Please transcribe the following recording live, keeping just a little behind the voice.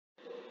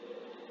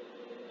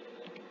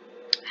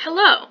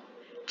Hello!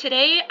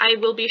 Today I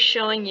will be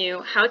showing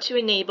you how to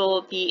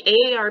enable the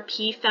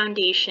AARP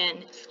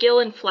Foundation Skill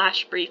and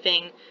Flash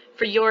Briefing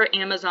for your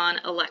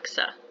Amazon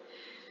Alexa.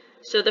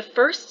 So the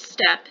first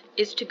step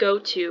is to go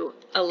to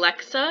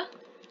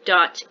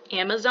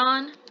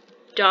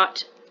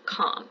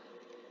alexa.amazon.com.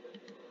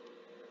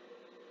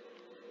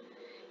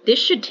 This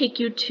should take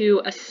you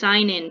to a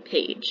sign-in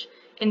page,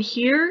 and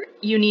here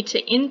you need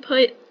to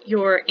input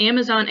your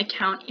Amazon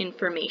account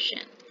information.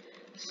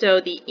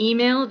 So the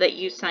email that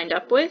you signed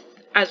up with,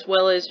 as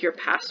well as your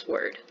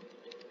password.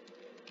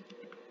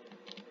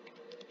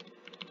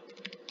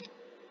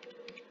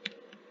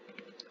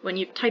 When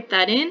you've typed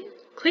that in,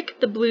 click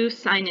the blue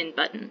Sign In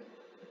button.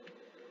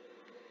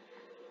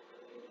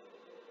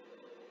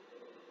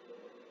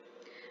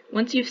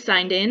 Once you've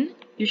signed in,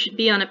 you should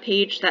be on a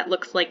page that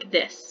looks like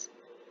this.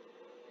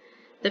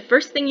 The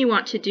first thing you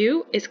want to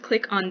do is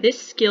click on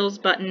this Skills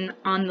button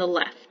on the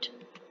left.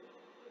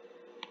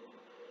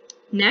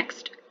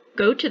 Next,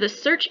 go to the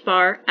search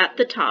bar at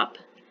the top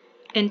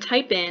and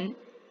type in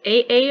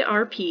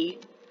AARP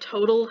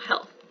Total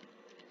Health.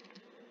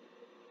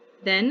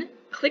 Then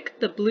click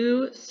the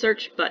blue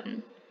search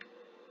button.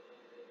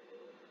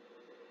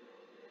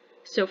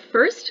 So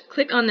first,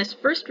 click on this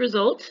first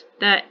result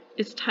that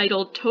is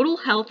titled Total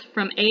Health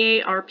from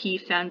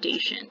AARP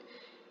Foundation.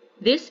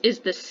 This is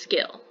the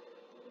skill.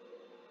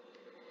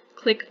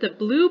 Click the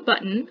blue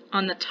button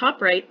on the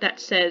top right that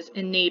says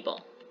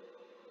Enable.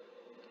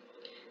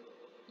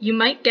 You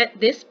might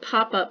get this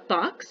pop-up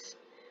box.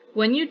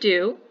 When you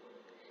do,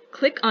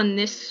 click on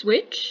this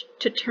switch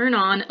to turn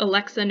on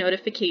Alexa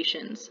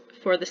notifications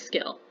for the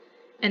skill,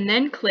 and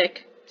then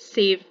click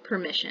Save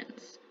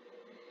Permissions.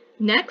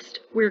 Next,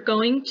 we're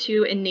going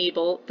to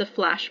enable the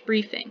flash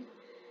briefing.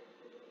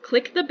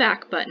 Click the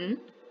back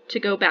button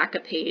to go back a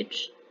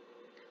page,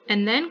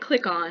 and then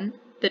click on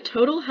the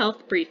Total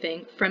Health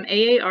Briefing from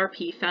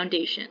AARP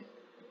Foundation.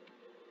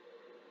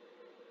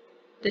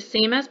 The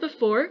same as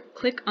before,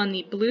 click on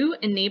the blue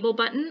Enable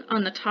button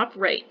on the top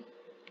right.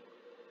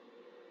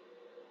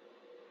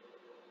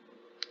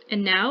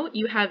 And now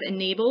you have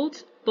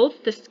enabled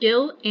both the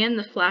skill and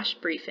the flash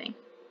briefing.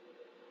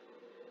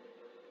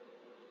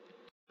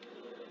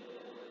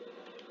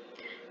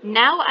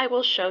 Now I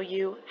will show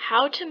you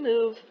how to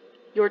move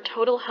your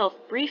Total Health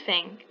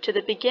briefing to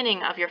the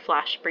beginning of your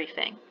flash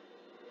briefing.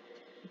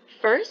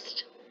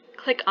 First,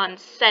 click on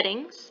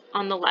Settings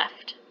on the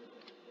left.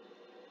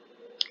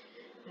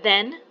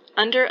 Then,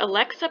 under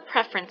Alexa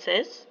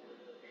Preferences,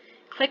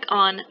 click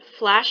on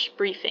Flash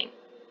Briefing.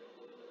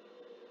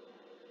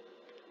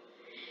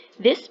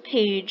 This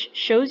page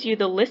shows you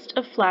the list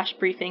of flash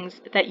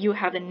briefings that you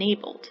have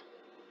enabled.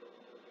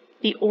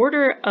 The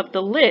order of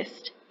the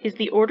list is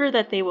the order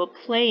that they will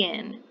play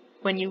in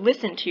when you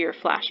listen to your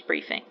flash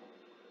briefing.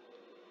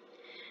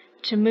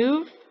 To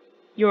move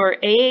your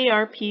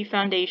AARP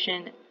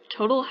Foundation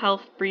Total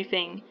Health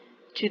Briefing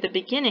to the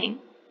beginning,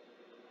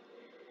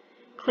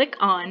 click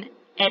on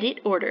Edit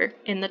Order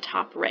in the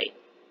top right.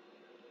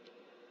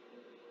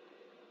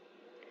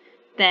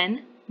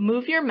 Then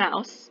move your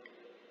mouse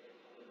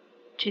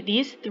to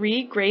these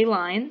three gray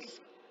lines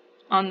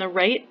on the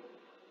right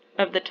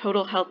of the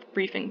Total Health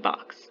Briefing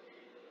box.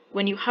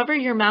 When you hover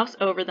your mouse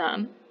over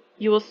them,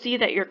 you will see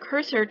that your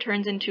cursor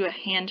turns into a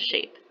hand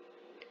shape.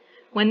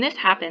 When this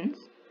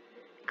happens,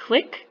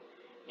 click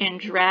and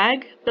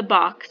drag the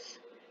box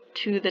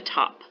to the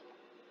top.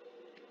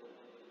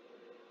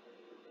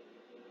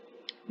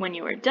 When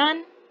you are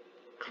done,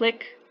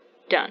 click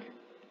Done.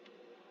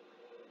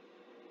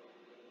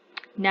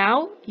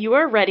 Now you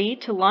are ready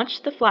to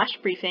launch the flash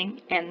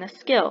briefing and the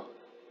skill.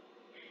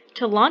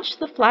 To launch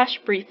the flash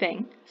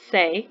briefing,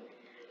 say,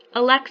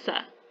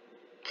 Alexa,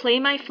 play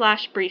my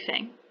flash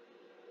briefing.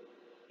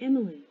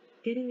 Emily,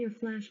 getting your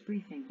flash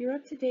briefing. You're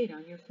up to date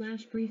on your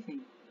flash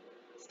briefing.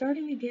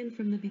 Starting again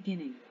from the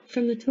beginning,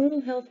 from the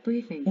Total Health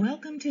Briefing.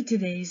 Welcome to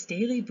today's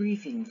daily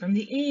briefing from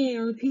the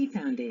AARP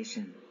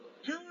Foundation.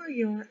 How are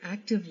your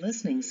active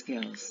listening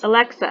skills?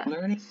 Alexa,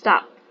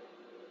 stop.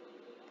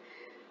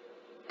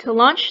 To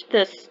launch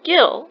the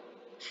skill,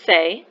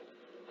 say,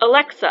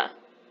 Alexa,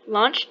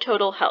 launch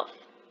Total Health.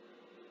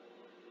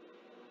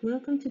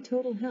 Welcome to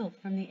Total Health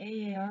from the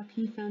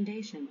AARP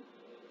Foundation.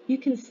 You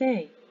can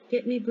say,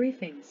 get me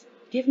briefings,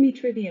 give me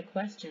trivia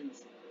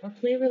questions, or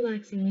play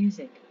relaxing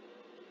music.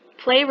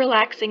 Play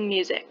relaxing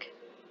music.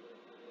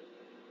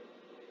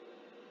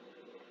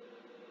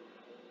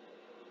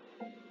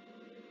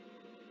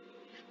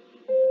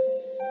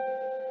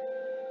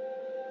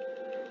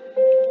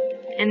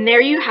 And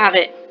there you have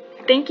it.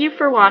 Thank you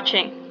for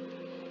watching.